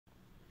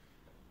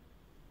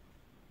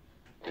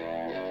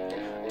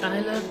I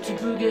love to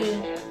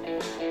boogie.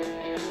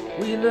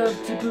 We love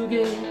to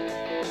boogie.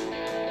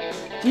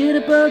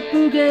 Jitterbug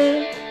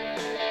boogie.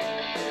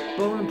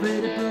 Born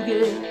pretty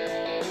boogie.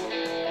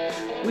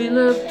 We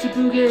love to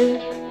boogie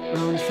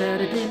on a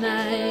Saturday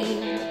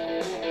night.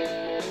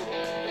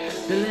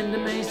 Belinda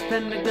May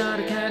Spender got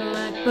a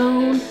Cadillac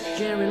bone.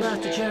 Jerry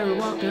lost a cherry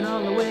walking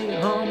all the way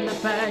home. The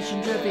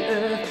passions of the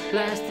earth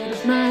blasted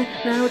his mind.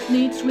 Now it's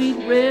neat, sweet,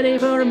 ready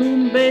for a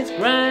moon-based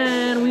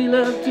grind. We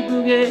love to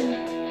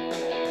boogie.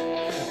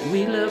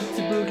 We love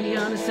to boogie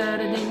on a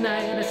Saturday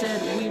night. I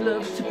said we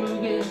love to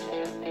boogie.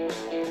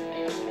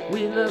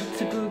 We love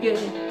to boogie.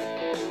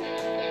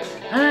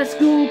 High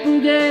school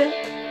boogie.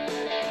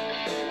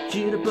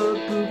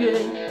 Jitterbug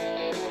boogie.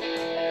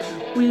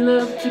 We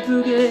love to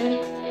boogie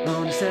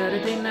on a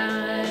Saturday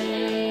night.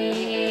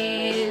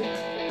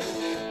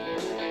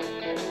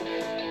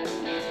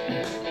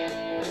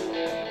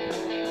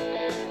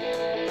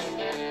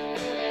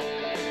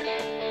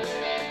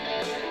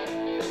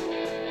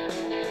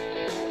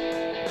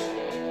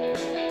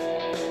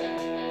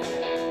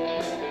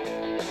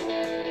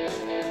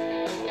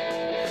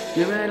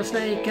 Your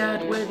rattlesnake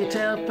out with your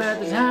tail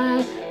feathers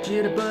high.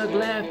 Jitterbug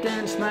laughed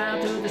and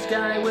smiled to the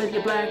sky with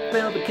your black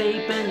velvet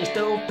cape and your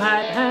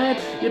stovepipe hat.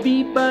 Your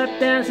bebop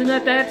dancing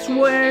that's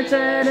where it's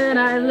at. And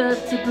I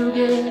love to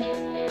boogie.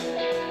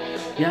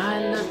 Yeah, I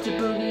love to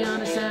boogie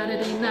on a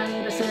Saturday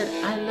night. I said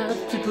I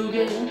love to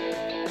boogie.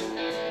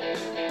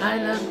 I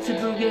love to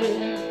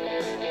boogie.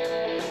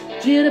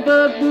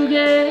 Jitterbug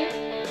boogie.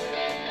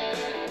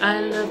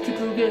 I love to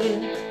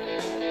boogie.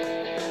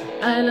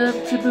 I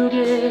love to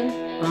boogie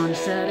on a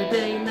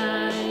Saturday night.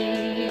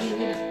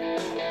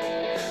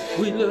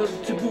 We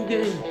love to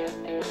boogie.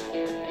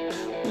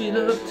 We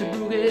love to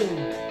boogie.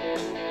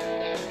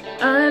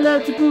 I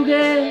love to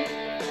boogie.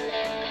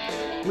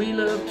 We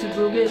love to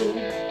boogie.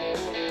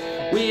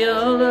 We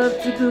all love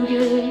to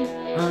boogie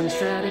on a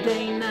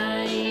Saturday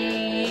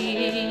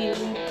night.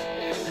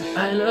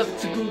 I love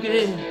to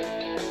boogie.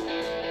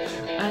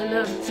 I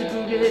love to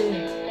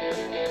boogie.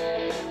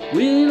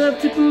 We love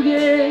to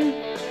boogie.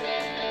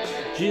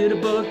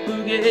 Jitterbug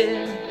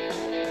boogie.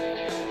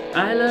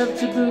 I love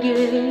to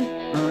boogie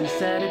on a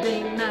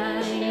Saturday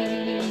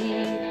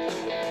night.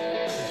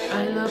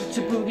 I love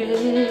to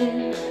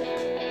boogie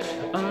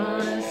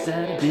on a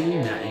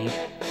Saturday night.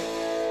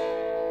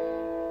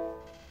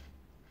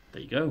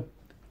 There you go.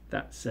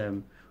 That's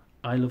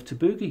I Love to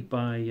Boogie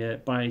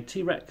by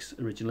T-Rex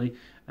originally,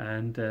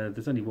 and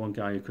there's only one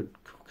guy who could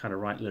kind of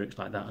write lyrics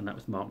like that, and that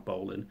was Marc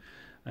Bolan.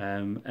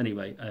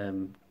 Anyway,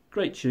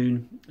 great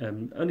tune,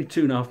 only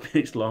 2.5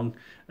 minutes long,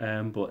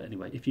 but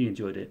anyway, if you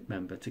enjoyed it,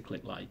 remember to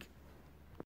click like.